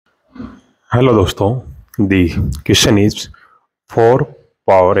Hello दोस्तों, the question is 4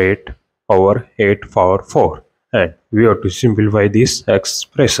 power 8 over 8 power 4 and we have to simplify this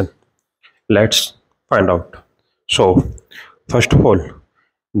expression. Let's find out. So first of all,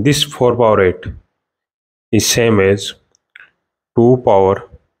 this 4 power 8 is same as 2 power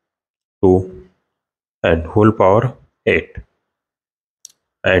 2 and whole power 8,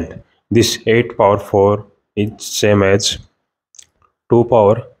 and this 8 power 4 is same as 2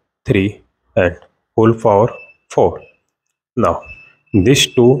 power 3 and whole power 4. Now, these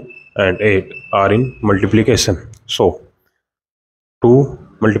 2 and 8 are in multiplication. So, 2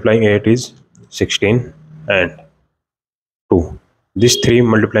 multiplying 8 is 16 and 2. This 3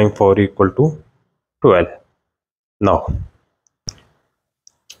 multiplying 4 equal to 12. Now,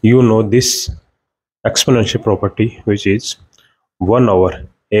 you know this exponential property, which is 1 over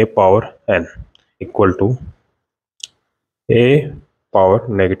a power n equal to a power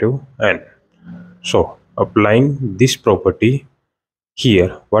negative n. So, applying this property here,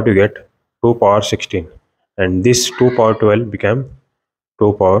 what you get? 2 power 16, and this 2 power 12 became 2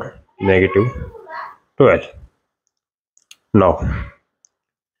 power negative 12. Now,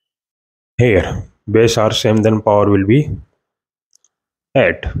 here base are same, then power will be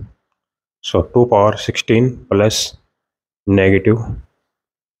add. So 2 power 16 plus negative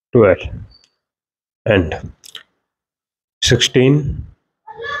 12 and 16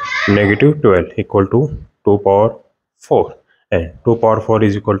 negative 12 equal to 2 power 4, and 2 power 4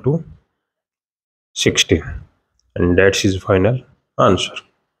 is equal to 16, and that's his final answer.